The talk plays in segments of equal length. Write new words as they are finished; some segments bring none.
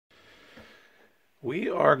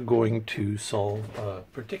We are going to solve a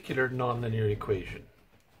particular nonlinear equation.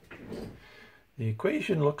 The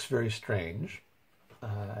equation looks very strange.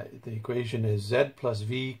 The equation is z plus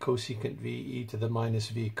v cosecant v e to the minus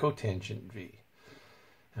v cotangent v.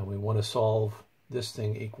 And we want to solve this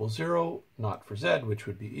thing equals 0, not for z, which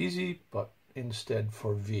would be easy, but instead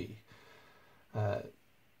for v.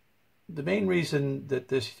 The main reason that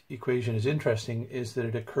this equation is interesting is that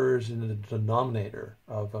it occurs in the denominator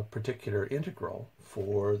of a particular integral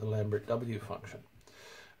for the Lambert W function.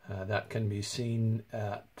 That can be seen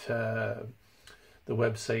at the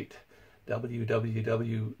website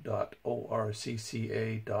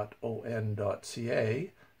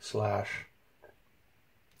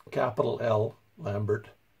www.orcca.on.ca/L Lambert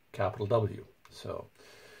W. So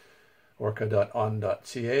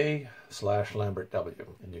orca.on.ca/Lambert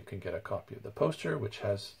W, and you can get a copy of the poster which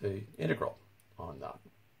has the integral on that.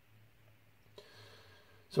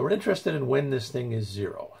 So we're interested in when this thing is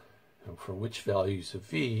 0, and for which values of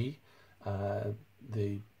v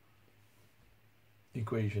the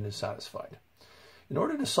equation is satisfied. In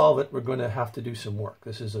order to solve it, we're going to have to do some work.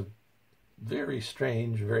 This is a very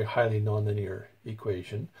strange, very highly nonlinear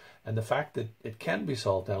equation, and the fact that it can be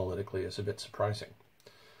solved analytically is a bit surprising.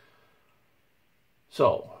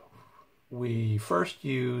 So we first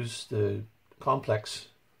use the complex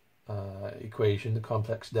equation, the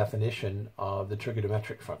complex definition of the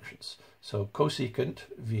trigonometric functions. So cosecant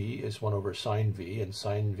v is 1 over sine v, and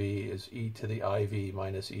sine v is e to the iv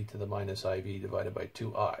minus e to the minus iv divided by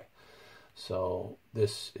 2I. So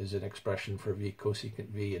this is an expression for v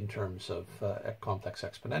cosecant v in terms of complex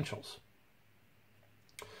exponentials.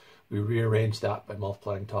 We rearrange that by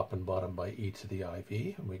multiplying top and bottom by e to the iv,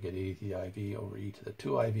 and we get e to the iv over e to the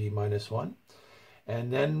 2iv minus 1.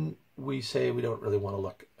 And then we say we don't really want to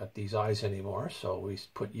look at these i's anymore, so we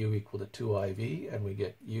put u equal to 2iv, and we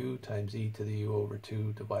get u times e to the u over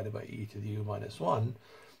 2 divided by e to the u minus 1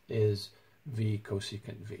 is v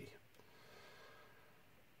cosecant v.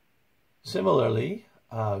 Similarly,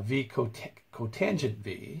 v cotangent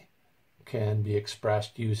v can be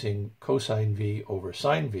expressed using cosine v over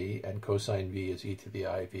sine v, and cosine v is e to the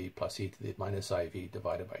iv plus e to the minus iv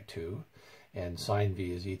divided by 2, and sine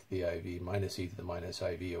v is e to the iv minus e to the minus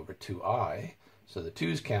iv over 2I. So the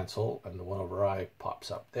 2's cancel, and the 1 over I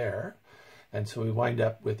pops up there. And so we wind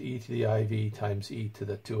up with e to the iv times e to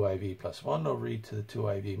the 2iv plus 1 over e to the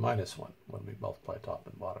 2iv minus 1 when we multiply top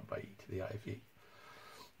and bottom by e to the iv.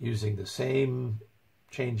 Using the same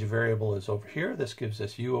change of variable as over here, this gives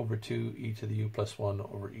us u over 2 e to the u plus 1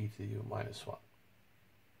 over e to the u minus 1.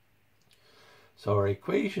 So our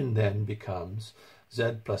equation then becomes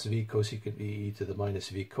z plus v cosecant v e to the minus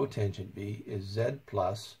v cotangent v is z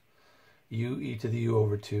plus u e to the u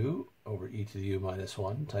over 2 over e to the u minus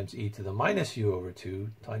 1 times e to the minus u over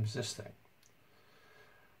 2 times this thing.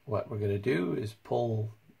 What we're going to do is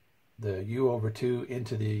pull the u over 2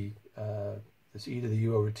 into the this e to the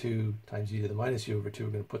u over 2 times e to the minus u over 2,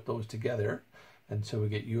 we're going to put those together, and so we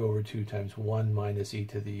get u over 2 times 1 minus e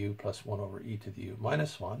to the u plus 1 over e to the u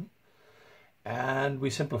minus 1, and we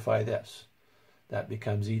simplify this. That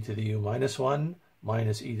becomes e to the u minus 1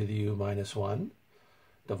 minus e to the u minus 1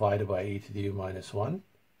 divided by e to the u minus 1,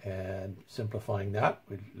 and simplifying that,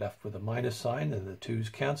 we're left with a minus sign, and the 2's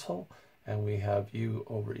cancel, and we have u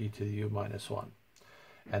over e to the u minus 1.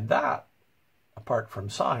 And that, apart from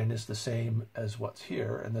sine, is the same as what's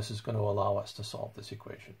here, and this is going to allow us to solve this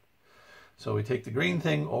equation. So we take the green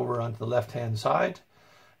thing over onto the left-hand side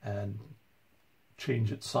and change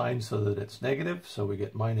its sign so that it's negative, so we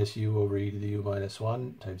get minus u over e to the u minus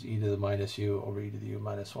 1 times e to the minus u over e to the u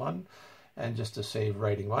minus 1, and just to save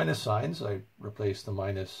writing minus signs, I replace the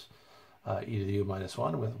minus e to the u minus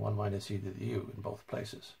 1 with 1 minus e to the u in both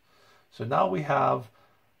places. So now we have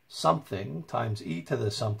something times e to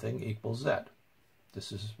the something equals z.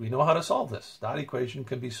 We know how to solve this. That equation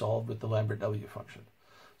can be solved with the Lambert W function.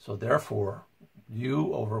 So therefore,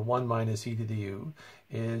 u over 1 minus e to the u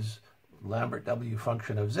is Lambert W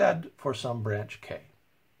function of z for some branch k.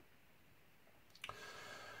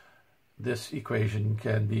 This equation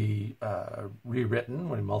can be rewritten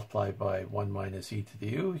when you multiply by 1 minus e to the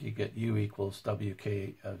u. You get u equals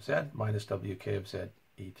wk of z minus wk of z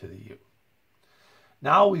e to the u.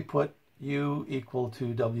 Now we put u equal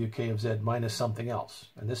to wk of z minus something else.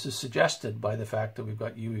 And this is suggested by the fact that we've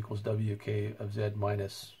got u equals wk of z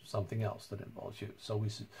minus something else that involves u. So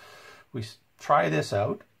we try this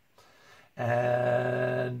out,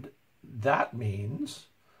 and that means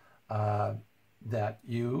that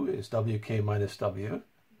u is wk minus w.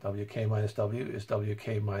 Wk minus w is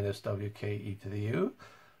wk minus wk e to the u.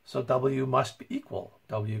 So w must equal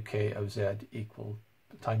wk of z equal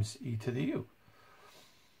times e to the u.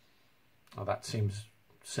 Well, that seems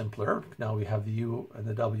simpler. Now we have the u and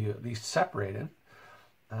the w at least separated.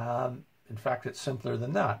 In fact, it's simpler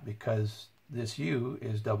than that because this u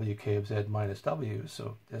is wk of z minus w,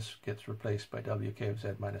 so this gets replaced by wk of z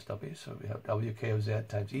minus w. So we have wk of z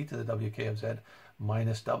times e to the wk of z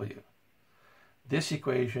minus w. This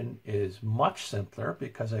equation is much simpler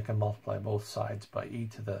because I can multiply both sides by e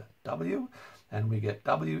to the w, and we get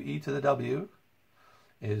w e to the w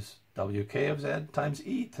is wk of z times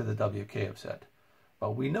e to the wk of z.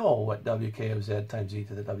 But we know what wk of z times e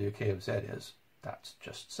to the wk of z is. That's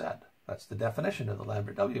just z. That's the definition of the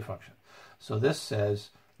Lambert W function. So this says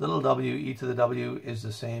little w e to the w is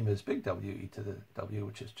the same as big W e to the w,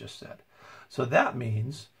 which is just z. So that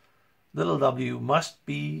means little w must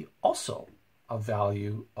be also a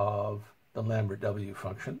value of the Lambert W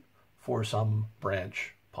function for some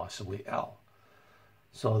branch, possibly L.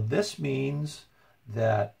 So this means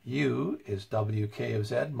that u is wk of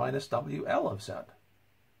z minus wl of z.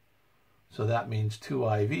 So that means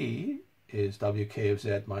 2iv is wk of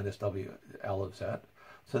z minus wl of z.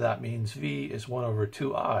 So that means v is 1 over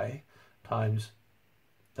 2I times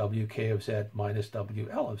wk of z minus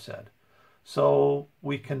wl of z. So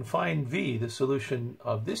we can find v, the solution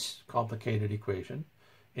of this complicated equation,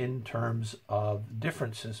 in terms of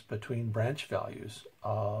differences between branch values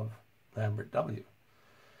of Lambert W.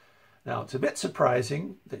 Now, it's a bit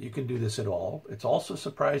surprising that you can do this at all. It's also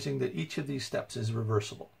surprising that each of these steps is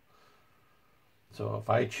reversible. So if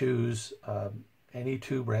I choose any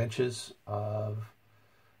two branches of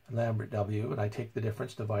Lambert W and I take the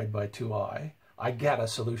difference, divide by 2I, I get a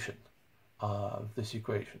solution of this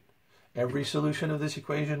equation. Every solution of this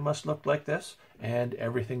equation must look like this, and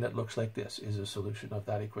everything that looks like this is a solution of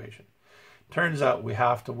that equation. Turns out we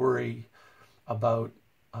have to worry about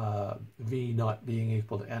v not being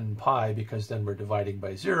equal to n pi because then we're dividing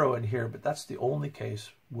by 0 in here, but that's the only case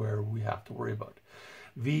where we have to worry about.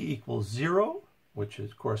 V equals 0, which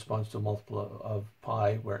corresponds to a multiple of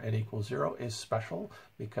pi where n equals 0, is special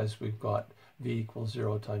because we've got v equals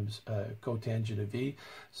 0 times cotangent of v.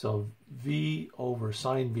 So v over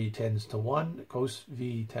sine v tends to 1, cos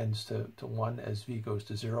v tends to 1 as v goes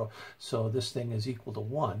to 0. So this thing is equal to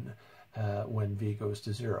 1 when v goes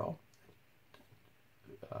to 0.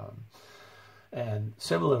 And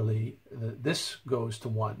similarly, this goes to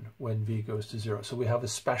 1 when v goes to 0. So we have a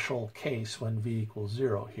special case when v equals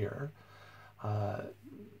 0 here.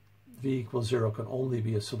 V equals 0 can only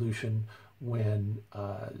be a solution when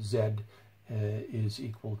z is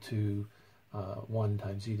equal to 1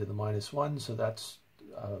 times e to the minus 1. So that's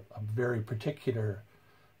a very particular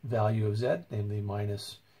value of z, namely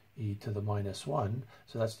minus e to the minus 1.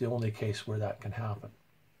 So that's the only case where that can happen.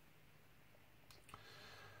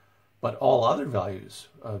 But all other values,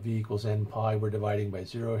 v equals n pi, we're dividing by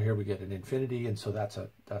 0 here, we get an infinity, and so that's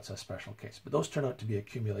a special case. But those turn out to be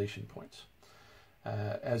accumulation points.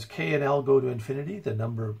 As k and l go to infinity,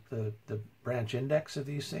 the branch index of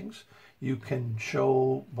these things, you can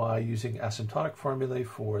show by using asymptotic formulae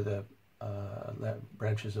for the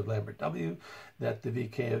branches of Lambert W that the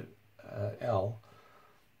vk of l,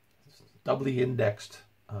 doubly indexed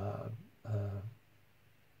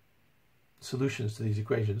solutions to these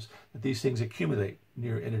equations, that these things accumulate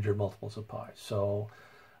near integer multiples of pi. So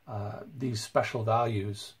these special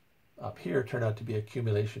values up here turn out to be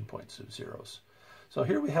accumulation points of zeros. So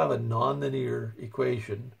here we have a nonlinear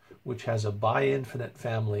equation which has a bi-infinite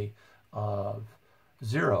family of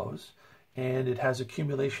zeros, and it has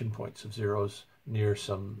accumulation points of zeros near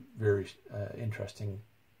some very interesting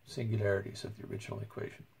singularities of the original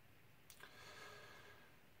equation.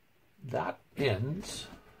 That ends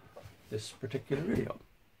this particular video.